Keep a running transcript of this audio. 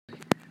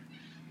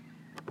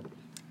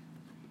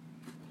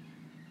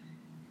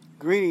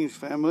Greetings,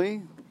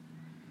 family.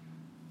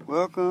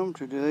 Welcome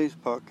to today's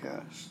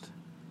podcast.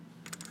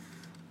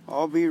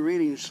 I'll be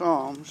reading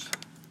Psalms.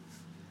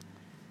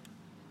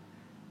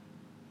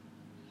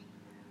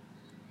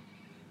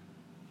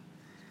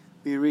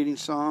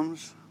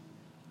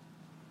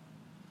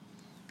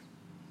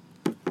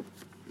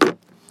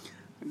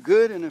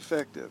 Good and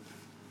effective.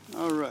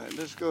 All right,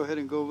 let's go ahead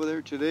and go over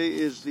there. Today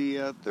is the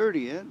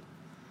 30th.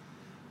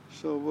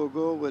 So we'll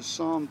go with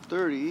Psalm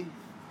 30,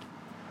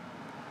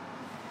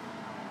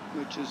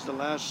 which is the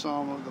last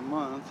psalm of the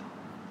month,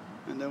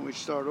 and then we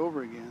start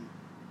over again.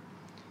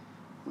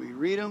 We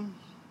read them,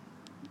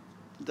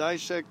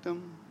 dissect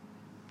them,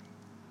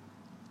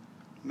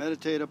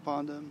 meditate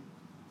upon them,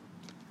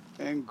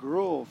 and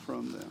grow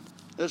from them.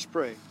 Let's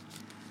pray.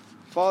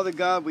 Father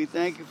God, we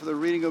thank you for the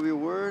reading of your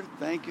word.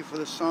 Thank you for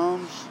the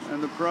Psalms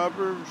and the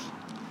Proverbs.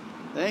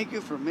 Thank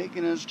you for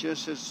making us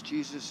just as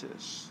Jesus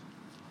is.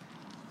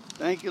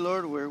 Thank you,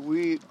 Lord, where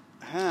we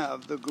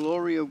have the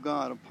glory of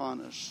God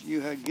upon us.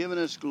 You have given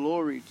us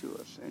glory to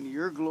us, and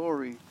your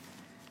glory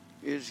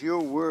is your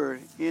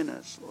word in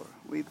us, Lord.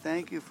 We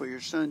thank you for your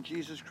Son,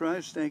 Jesus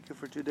Christ. Thank you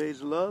for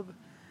today's love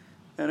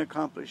and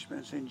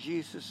accomplishments. In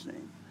Jesus'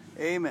 name,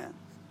 amen.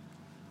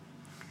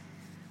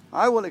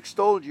 I will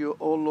extol you,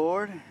 O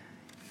Lord.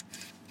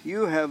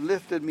 You have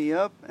lifted me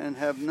up and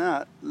have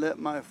not let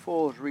my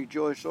foes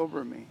rejoice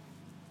over me.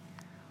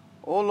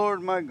 O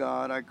Lord my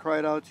God, I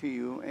cried out to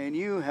you, and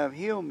you have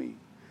healed me.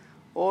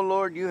 O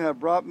Lord, you have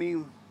brought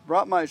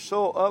my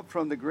soul up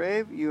from the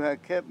grave. You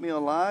have kept me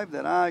alive,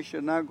 that I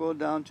should not go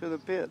down to the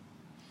pit.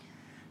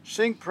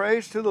 Sing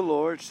praise to the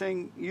Lord,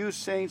 sing, you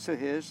saints of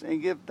his,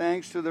 and give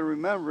thanks to the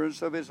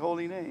remembrance of his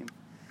holy name.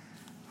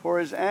 For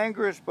his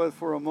anger is but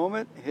for a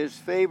moment, his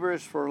favor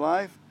is for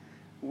life.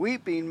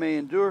 Weeping may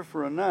endure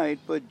for a night,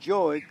 but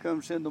joy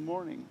comes in the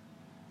morning.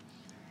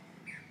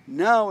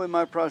 Now in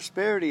my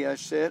prosperity I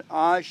said,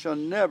 I shall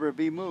never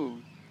be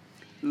moved.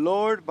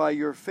 Lord, by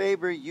your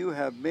favor you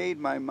have made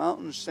my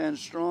mountain stand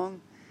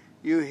strong.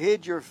 You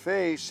hid your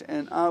face,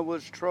 and I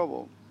was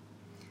troubled.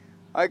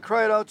 I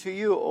cried out to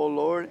you, O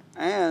Lord,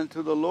 and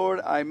to the Lord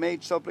I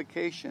made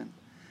supplication.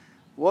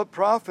 What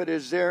profit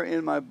is there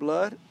in my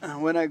blood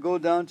when I go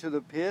down to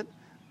the pit?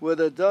 Will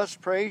the dust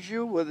praise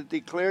you? Will it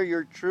declare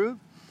your truth?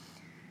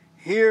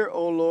 Hear,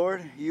 O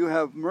Lord, you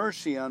have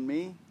mercy on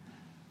me.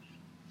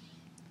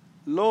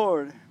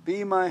 Lord,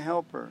 be my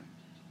helper.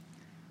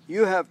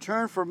 You have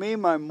turned for me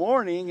my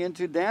mourning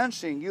into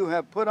dancing. You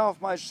have put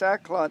off my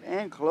sackcloth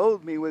and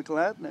clothed me with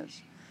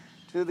gladness,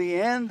 to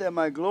the end that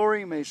my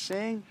glory may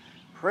sing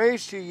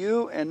praise to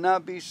you and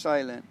not be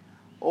silent.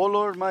 O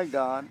Lord my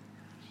God,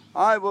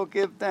 I will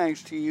give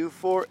thanks to you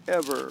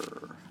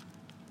forever.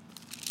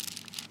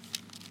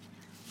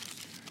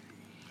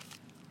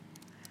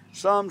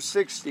 Psalm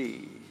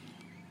 60.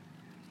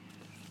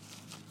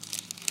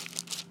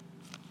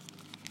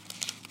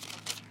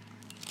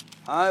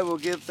 I will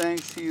give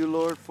thanks to you,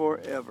 Lord,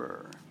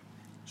 forever.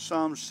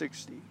 Psalm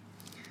 60.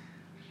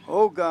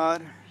 O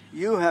God,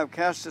 you have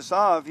cast us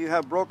off. You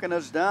have broken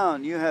us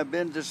down. You have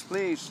been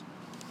displeased.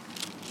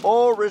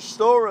 Oh,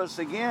 restore us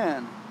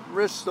again.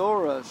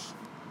 Restore us.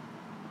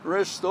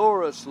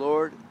 Restore us,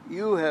 Lord.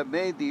 You have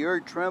made the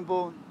earth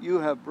tremble. You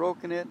have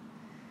broken it.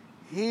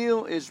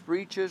 Heal its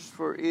breaches,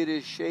 for it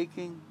is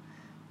shaking.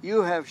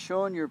 You have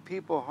shown your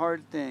people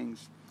hard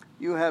things.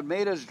 You have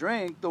made us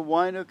drink the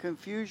wine of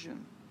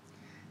confusion.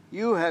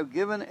 You have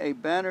given a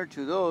banner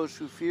to those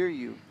who fear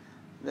you,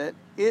 that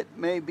it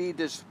may be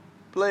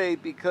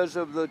displayed because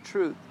of the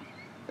truth,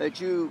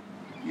 that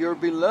your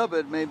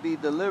beloved may be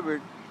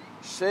delivered.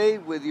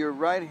 Save with your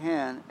right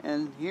hand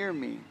and hear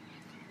me.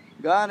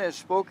 God has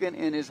spoken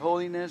in his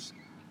holiness.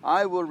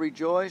 I will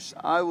rejoice.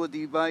 I will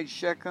divide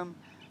Shechem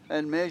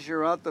and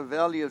measure out the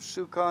valley of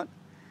Sukkot.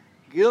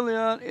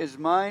 Gilead is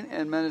mine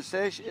and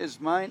Manasseh is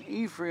mine.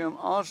 Ephraim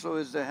also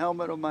is the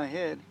helmet of my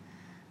head.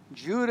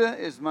 Judah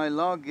is my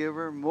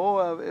lawgiver,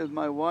 Moab is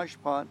my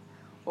washpot.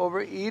 Over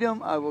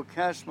Edom I will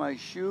cast my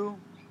shoe.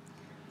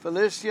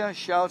 Philistia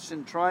shouts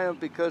in triumph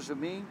because of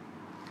me.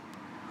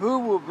 Who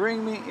will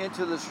bring me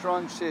into the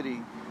strong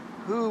city?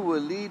 Who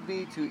will lead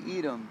me to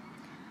Edom?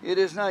 It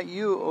is not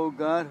you, O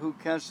God, who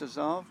cast us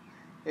off,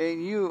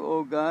 and you,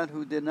 O God,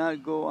 who did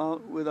not go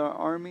out with our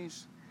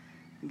armies.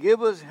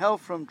 Give us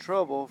help from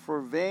trouble, for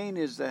vain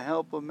is the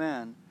help of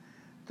man.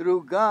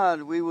 Through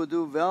God we will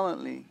do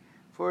valiantly.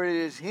 For it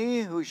is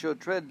he who shall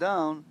tread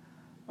down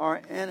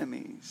our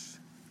enemies.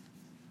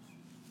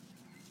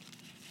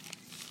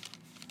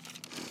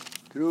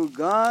 Through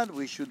God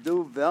we should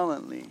do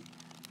valiantly,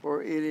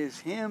 for it is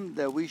him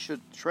that we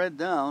should tread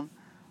down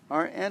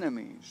our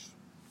enemies.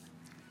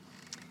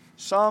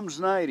 Psalms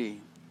 90.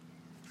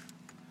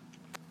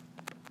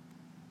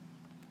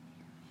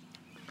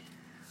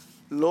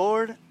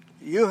 Lord,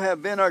 you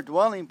have been our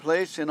dwelling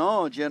place in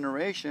all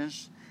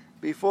generations.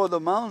 Before the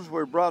mountains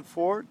were brought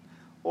forth,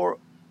 or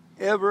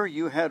ever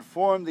you had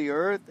formed the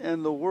earth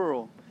and the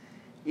world.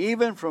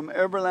 Even from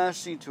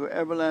everlasting to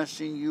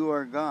everlasting you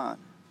are God.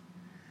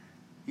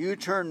 You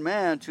turn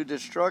man to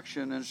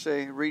destruction and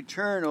say,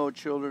 Return, O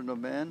children of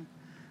men,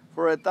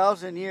 For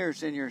 1,000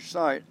 years in your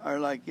sight are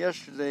like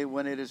yesterday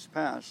when it is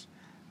past,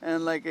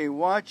 and like a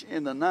watch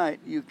in the night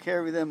you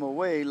carry them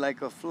away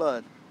like a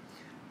flood.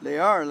 They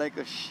are like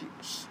a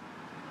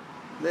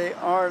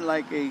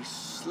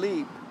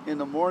sleep. In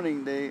the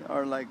morning they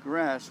are like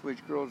grass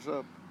which grows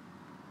up.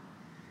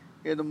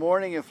 In the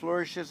morning it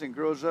flourishes and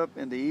grows up.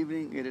 In the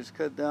evening it is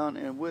cut down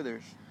and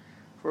withers.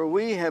 For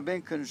we have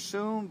been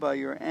consumed by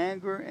your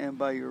anger, and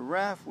by your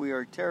wrath we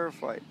are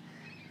terrified.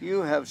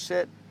 You have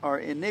set our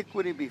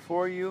iniquity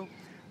before you,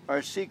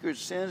 our secret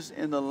sins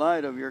in the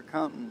light of your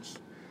countenance.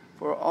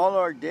 For all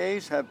our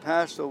days have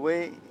passed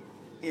away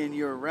in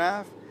your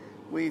wrath.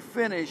 We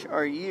finish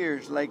our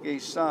years like a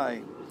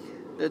sigh.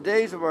 The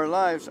days of our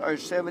lives are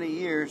 70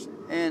 years,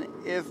 and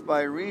if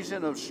by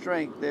reason of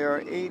strength they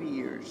are 80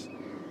 years.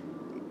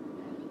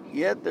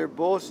 Yet their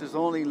boast is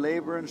only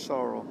labor and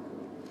sorrow.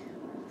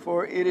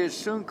 For it is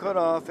soon cut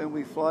off, and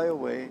we fly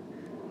away.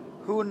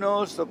 Who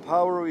knows the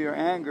power of your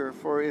anger?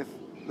 For if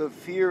the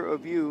fear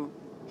of you,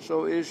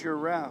 so is your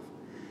wrath.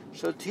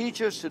 So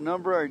teach us to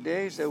number our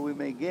days, that we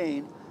may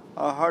gain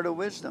a heart of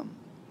wisdom.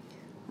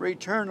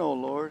 Return, O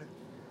Lord,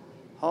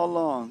 how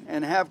long?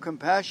 And have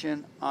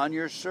compassion on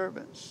your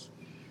servants.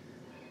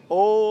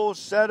 Oh,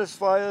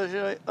 satisfy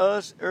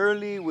us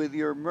early with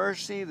your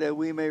mercy, that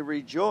we may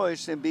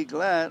rejoice and be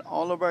glad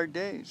all of our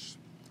days.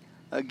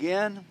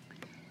 Again,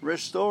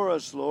 restore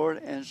us, Lord,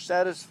 and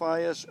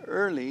satisfy us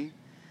early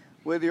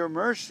with your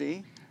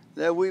mercy,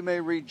 that we may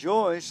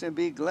rejoice and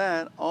be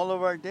glad all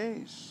of our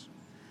days.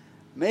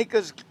 Make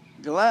us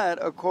glad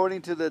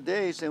according to the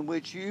days in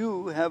which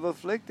you have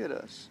afflicted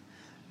us,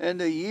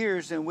 and the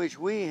years in which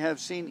we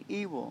have seen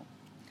evil.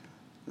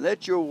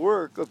 Let your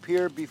work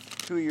appear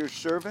to your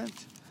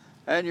servant,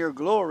 and your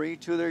glory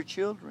to their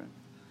children.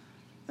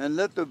 And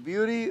let the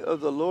beauty of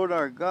the Lord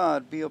our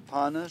God be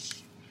upon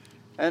us,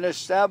 and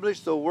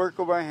establish the work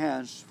of our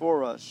hands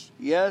for us.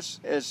 Yes,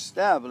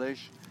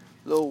 establish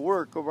the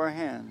work of our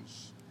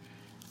hands.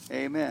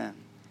 Amen.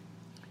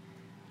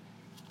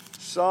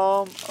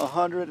 Psalm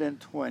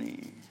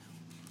 120.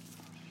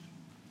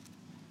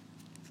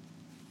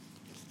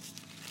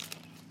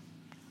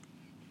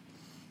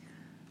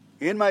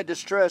 In my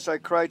distress I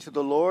cried to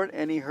the Lord,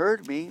 and he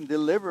heard me.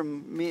 Deliver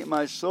me,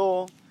 my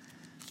soul,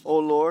 O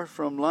Lord,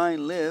 from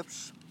lying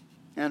lips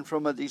and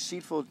from a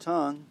deceitful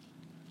tongue.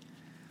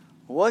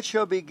 What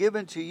shall be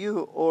given to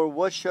you, or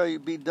what shall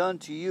be done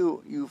to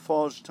you, you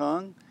false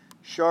tongue?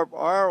 Sharp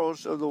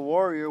arrows of the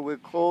warrior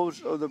with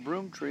cloves of the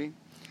broom tree.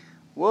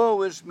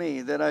 Woe is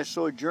me, that I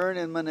sojourn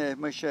in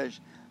Meshesh,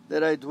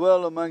 that I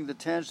dwell among the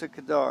tents of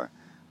Kedar.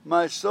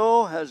 My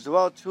soul has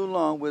dwelt too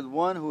long with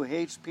one who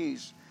hates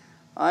peace.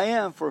 I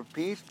am for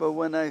peace, but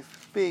when I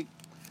speak,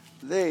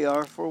 they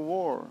are for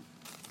war.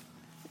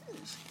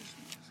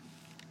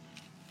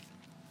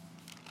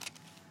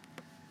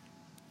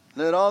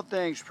 Let all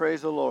things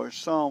praise the Lord.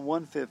 Psalm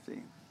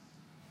 150.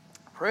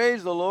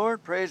 Praise the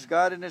Lord, praise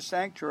God in his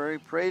sanctuary,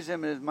 praise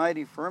him in his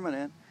mighty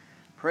firmament,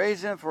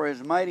 praise him for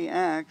his mighty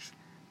acts,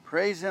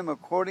 praise him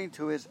according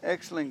to his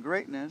excellent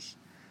greatness,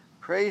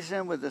 praise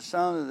him with the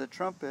sound of the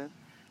trumpet,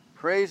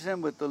 praise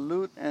him with the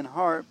lute and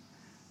harp,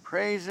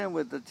 praise him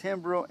with the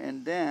timbrel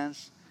and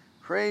dance.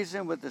 Praise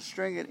him with the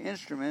stringed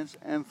instruments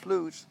and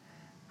flutes.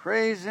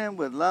 Praise him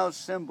with loud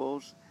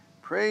cymbals.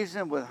 Praise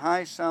him with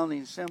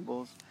high-sounding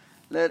cymbals.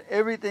 Let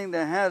everything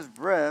that has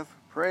breath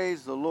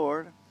praise the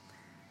Lord.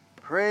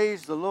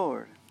 Praise the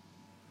Lord.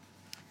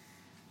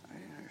 I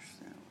didn't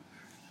understand.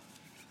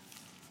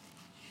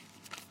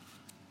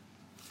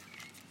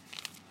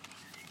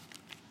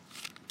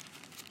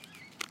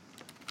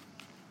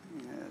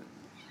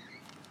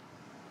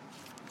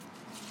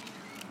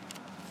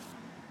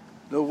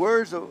 The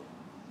words of,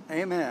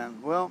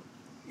 amen. Well,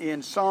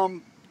 in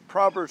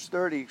Proverbs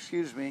 30,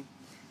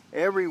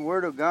 every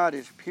word of God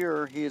is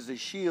pure. He is a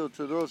shield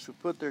to those who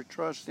put their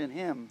trust in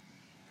him.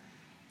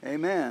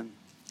 Amen.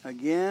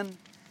 Again,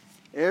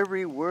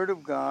 every word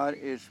of God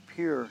is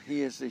pure.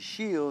 He is a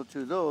shield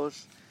to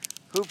those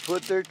who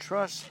put their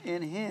trust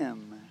in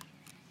him.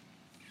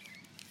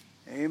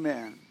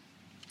 Amen.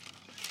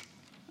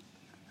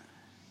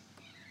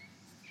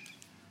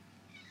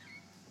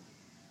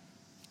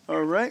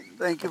 All right.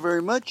 Thank you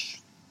very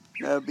much.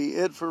 That'll be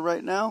it for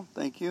right now.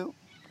 Thank you.